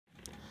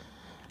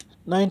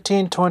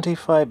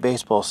1925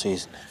 baseball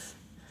season.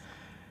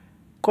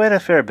 Quite a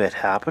fair bit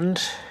happened,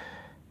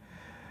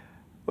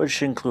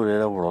 which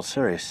included a World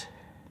Series.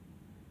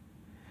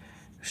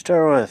 We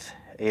start with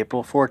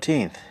April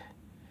 14th.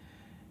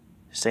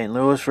 The St.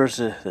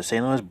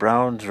 Louis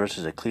Browns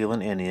versus the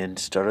Cleveland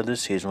Indians started the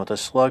season with a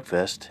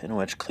slugfest in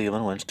which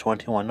Cleveland wins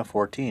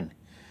 21-14,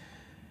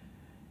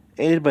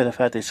 aided by the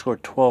fact they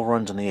scored 12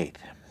 runs in the 8th.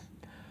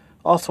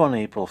 Also on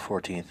April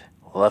 14th,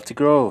 Lefty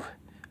Grove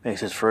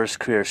makes his first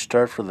career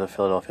start for the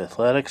Philadelphia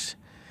Athletics,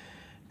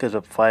 gives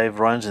up 5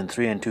 runs in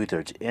 3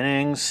 2/3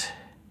 innings,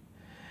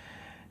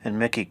 and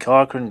Mickey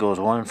Cochrane goes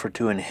 1 for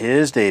 2 in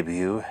his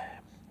debut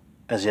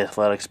as the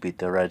Athletics beat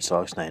the Red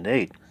Sox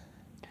 9-8.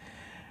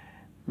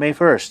 May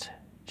 1st,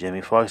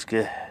 Jimmy Fox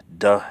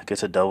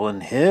gets a double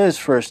in his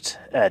first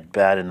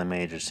at-bat in the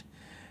majors.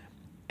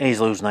 A's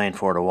lose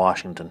 9-4 to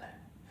Washington.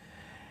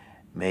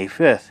 May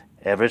 5th,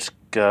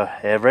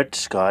 Everett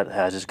Scott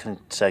has his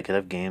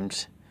consecutive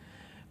games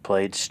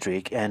played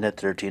streak end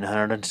at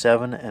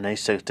 1,307 and a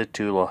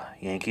 6-2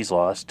 Yankees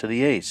loss to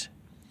the A's.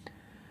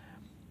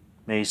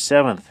 May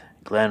 7th,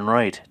 Glenn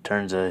Wright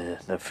turns the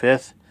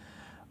 5th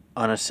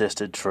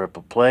unassisted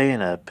triple play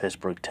in a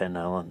Pittsburgh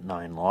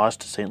 10-9 loss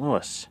to St.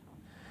 Louis.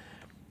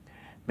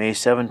 May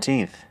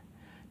 17th,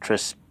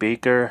 Tris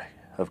Baker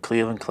of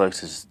Cleveland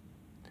becomes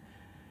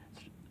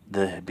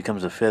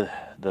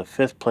the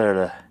fifth player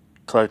to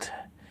collect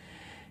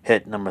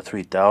hit number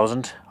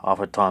 3,000 off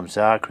of Tom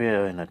Zachary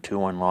in a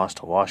 2-1 loss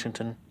to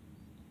Washington.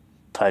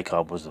 Ty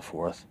Cobb was the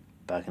 4th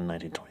back in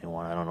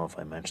 1921. I don't know if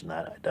I mentioned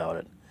that. I doubt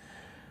it.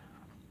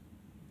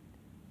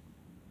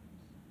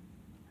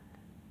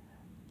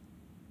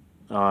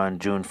 On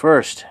June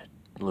 1st,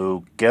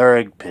 Lou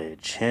Gehrig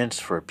pitched hints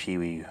for Pee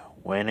Wee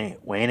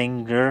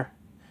Weininger,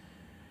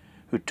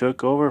 who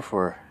took over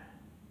for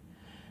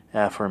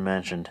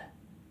aforementioned.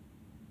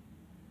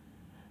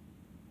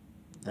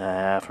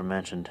 Now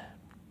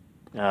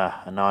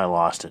I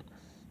lost it.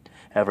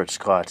 Everett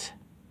Scott.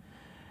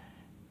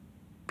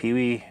 Pee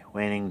Wee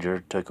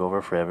Weininger took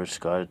over for Everett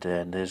Scott to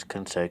end his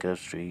consecutive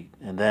streak,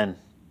 and then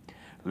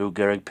Lou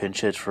Gehrig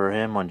pinch hits for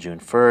him on June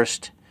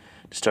 1st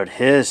to start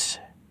his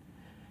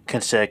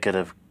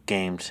consecutive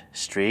games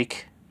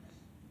streak.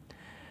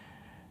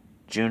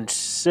 June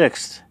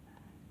 6th,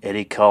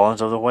 Eddie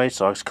Collins of the White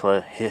Sox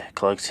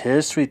collects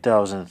his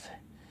 3,000th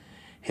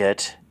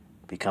hit,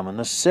 becoming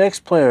the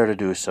 6th player to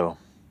do so.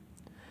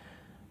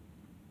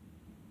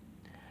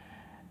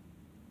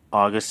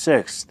 August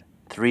 6th,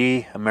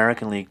 3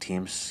 American League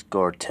teams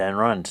scored 10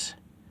 runs.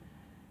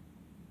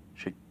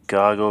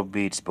 Chicago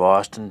beats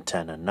Boston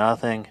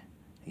 10-0.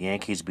 The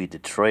Yankees beat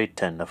Detroit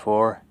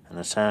 10-4, and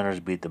the Senators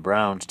beat the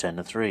Browns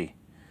 10-3.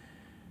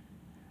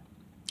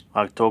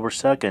 October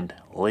 2nd,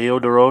 Leo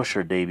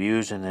DeRocher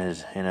debuts in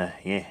a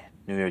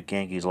New York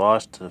Yankees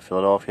loss to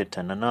Philadelphia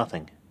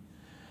 10-0.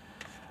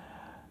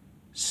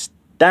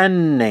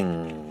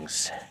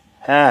 Standings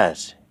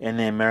has in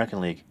the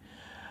American League,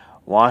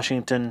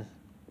 Washington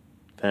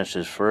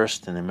finishes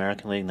first in the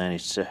American League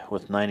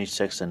with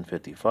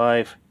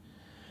 96-55.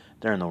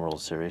 They're in the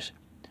World Series.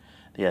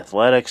 The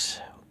Athletics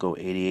go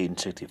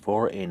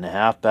 88-64,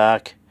 8.5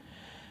 back.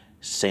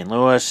 St.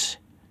 Louis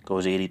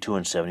goes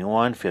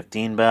 82-71,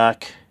 15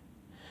 back.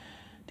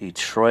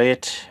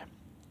 Detroit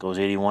goes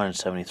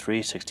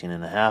 81-73,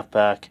 16.5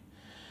 back.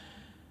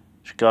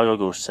 Chicago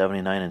goes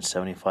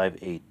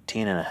 79-75,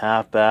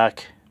 18.5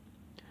 back.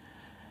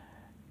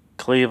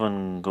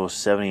 Cleveland goes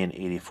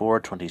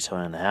 70-84,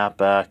 27.5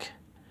 back.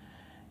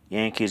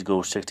 Yankees go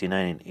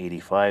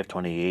 69-85,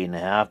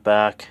 28.5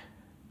 back.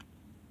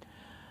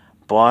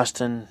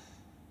 Boston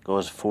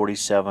goes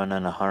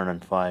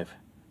 47-105,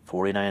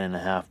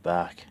 49.5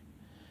 back.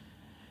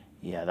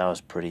 Yeah, that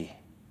was pretty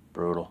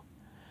brutal.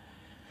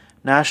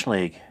 National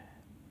League,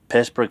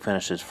 Pittsburgh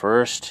finishes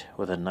first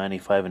with a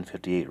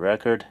 95-58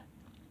 record.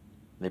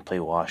 They play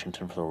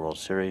Washington for the World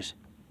Series.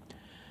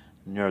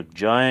 New York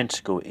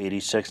Giants go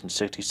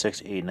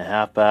 86-66,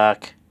 8.5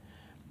 back.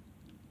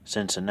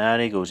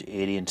 Cincinnati goes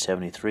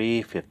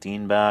 80-73,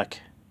 15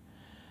 back.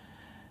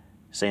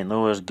 St.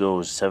 Louis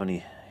goes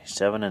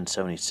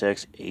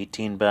 77-76,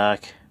 18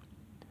 back.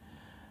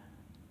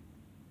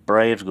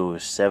 Braves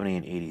goes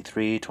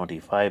 70-83,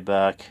 25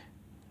 back.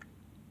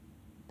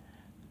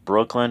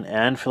 Brooklyn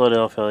and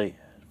Philadelphia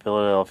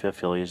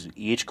Phillies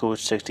each go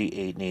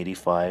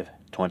 68-85,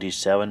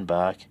 27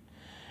 back.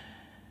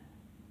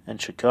 And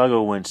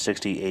Chicago wins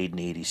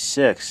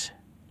 68-86,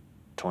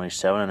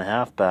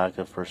 27.5 back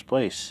of first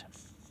place.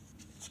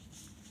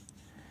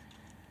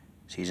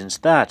 Season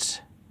stats.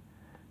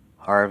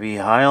 Harvey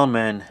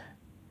Heilman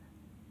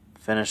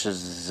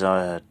finishes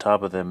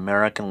top of the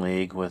American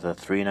League with a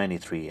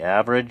 .393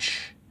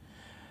 average.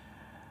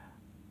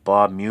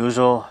 Bob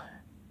Musial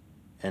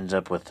ends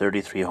up with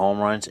 33 home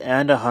runs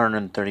and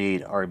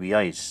 138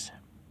 RBIs.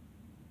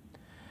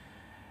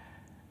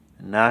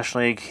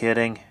 National League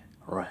hitting,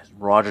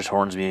 Rogers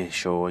Hornsby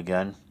show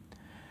again.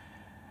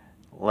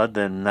 Led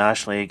the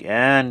National League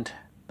and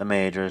the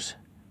majors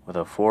with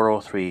a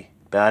 .403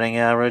 batting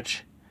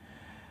average,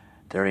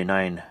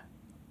 39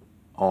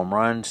 home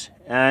runs,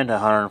 and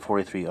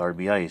 143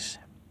 RBIs.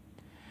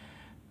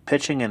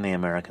 Pitching in the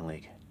American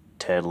League.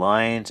 Ted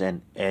Lyons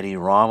and Eddie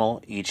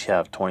Rommel each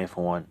have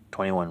 21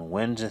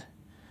 wins.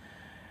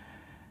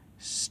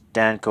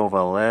 Stanko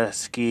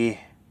Valesky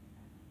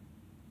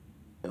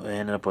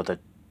ended up with a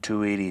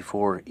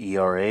 2.84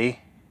 ERA.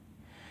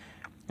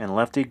 And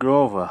Lefty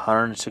Grove,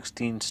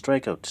 116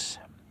 strikeouts.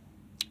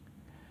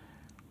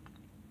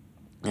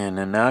 In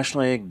the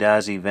National League,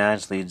 Dazzy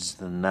Vance leads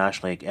the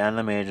National League and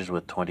the majors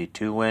with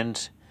 22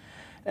 wins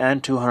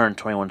and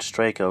 221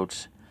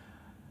 strikeouts.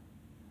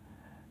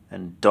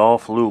 And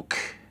Dolph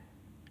Luque,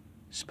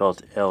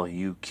 spelled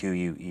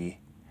Luque,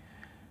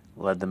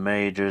 led the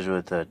majors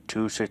with a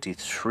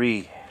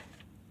 2.63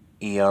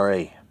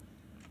 ERA.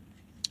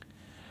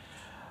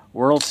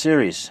 World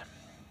Series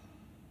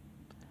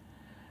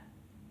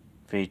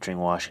featuring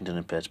Washington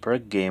and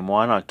Pittsburgh. Game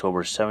 1,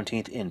 October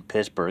 17th in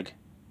Pittsburgh.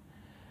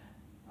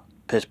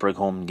 Pittsburgh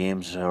home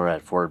games are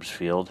at Forbes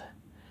Field,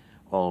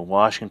 while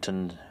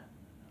Washington's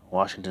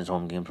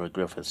home games were at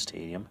Griffith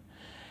Stadium.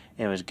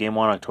 And it was Game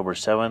 1, October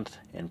 7th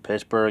in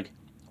Pittsburgh.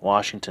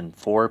 Washington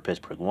 4,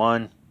 Pittsburgh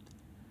 1.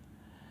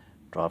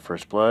 Draw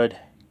first blood.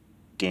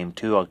 Game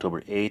 2,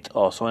 October 8th,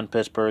 also in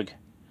Pittsburgh.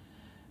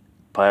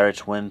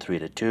 Pirates win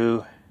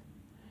 3-2.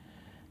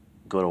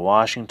 Go to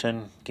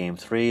Washington. Game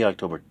 3,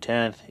 October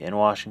 10th in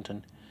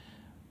Washington.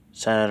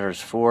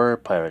 Senators 4,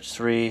 Pirates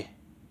 3.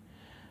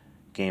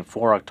 Game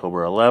 4,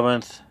 October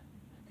 11th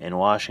in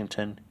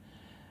Washington.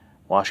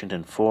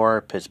 Washington 4,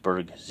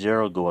 Pittsburgh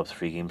 0. Go up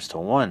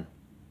 3-1.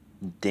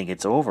 Think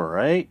it's over,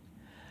 right?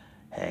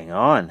 Hang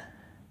on.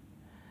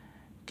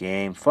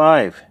 Game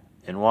 5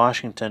 in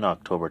Washington,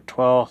 October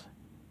 12th.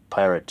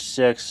 Pirates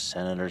 6,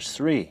 Senators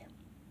 3.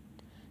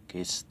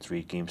 Case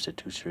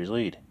 3-2 series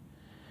lead.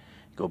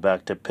 Go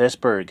back to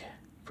Pittsburgh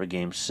for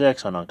Game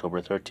 6 on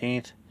October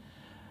 13th.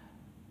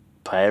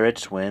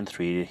 Pirates win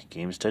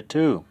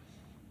 3-2.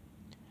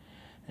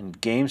 And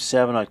Game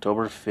 7,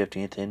 October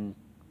 15th in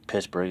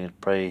Pittsburgh,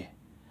 it probably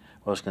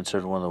was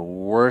considered one of the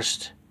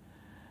worst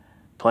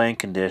playing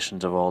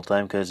conditions of all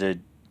time because it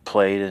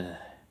played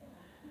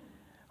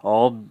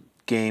all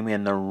game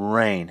in the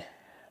rain.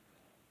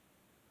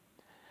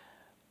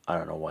 I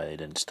don't know why they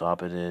didn't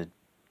stop it.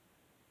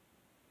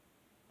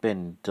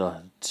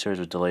 The series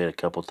was delayed a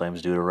couple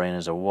times due to rain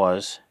as it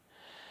was.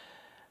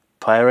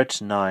 Pirates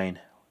 9,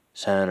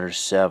 Senators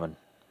 7.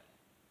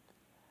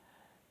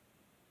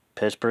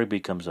 Pittsburgh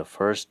becomes the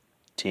first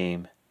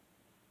team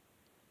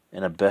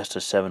in a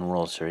best-of-7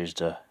 World Series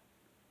to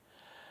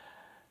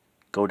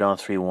go down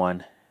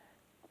 3-1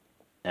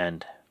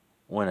 and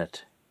win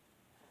it.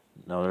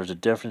 Now, there's a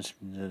difference.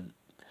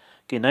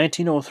 Okay,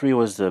 1903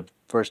 was the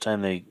first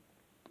time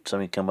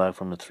somebody come back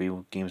from the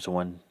 3-1 to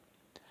win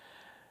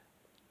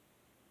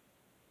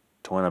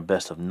a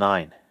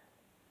best-of-9.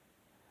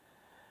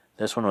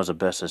 This one was a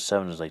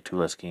best-of-7. It was like 2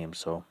 less games,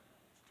 so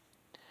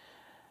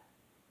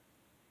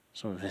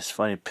it's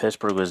funny,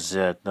 Pittsburgh was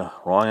at the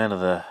wrong end of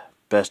the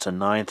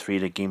best-of-9,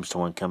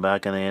 3-1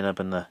 comeback, and they end up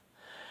in the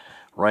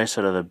right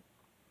side of the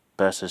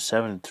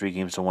best-of-7,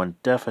 3-1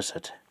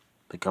 deficit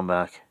to come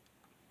back.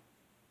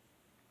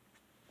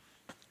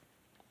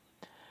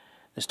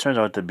 This turns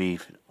out to be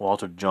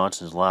Walter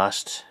Johnson's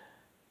last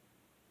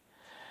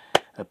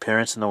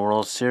appearance in the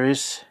World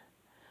Series.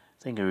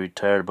 I think he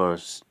retired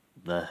about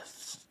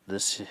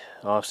this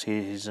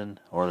off-season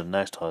or the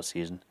next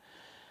off-season.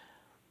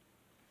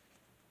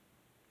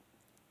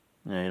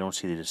 You don't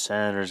see the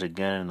Senators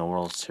again in the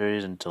World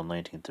Series until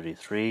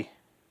 1933.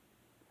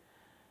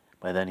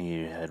 By then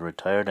he had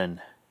retired,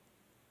 and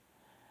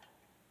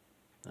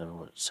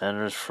the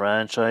Senators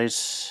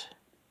franchise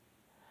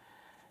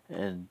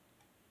and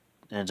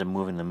ends up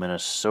moving to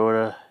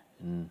Minnesota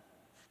in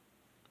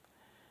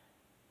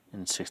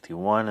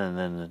 '61, and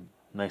then the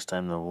next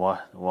time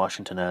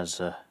Washington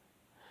has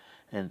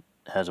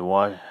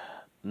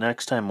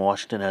next time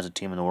Washington has a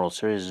team in the World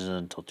Series isn't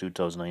until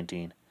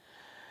 2019.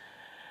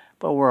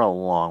 But we're a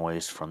long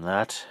ways from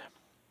that.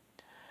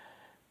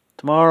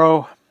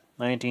 Tomorrow,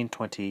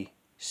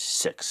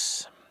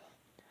 1926.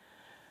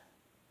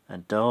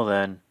 Until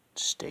then,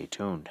 stay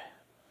tuned.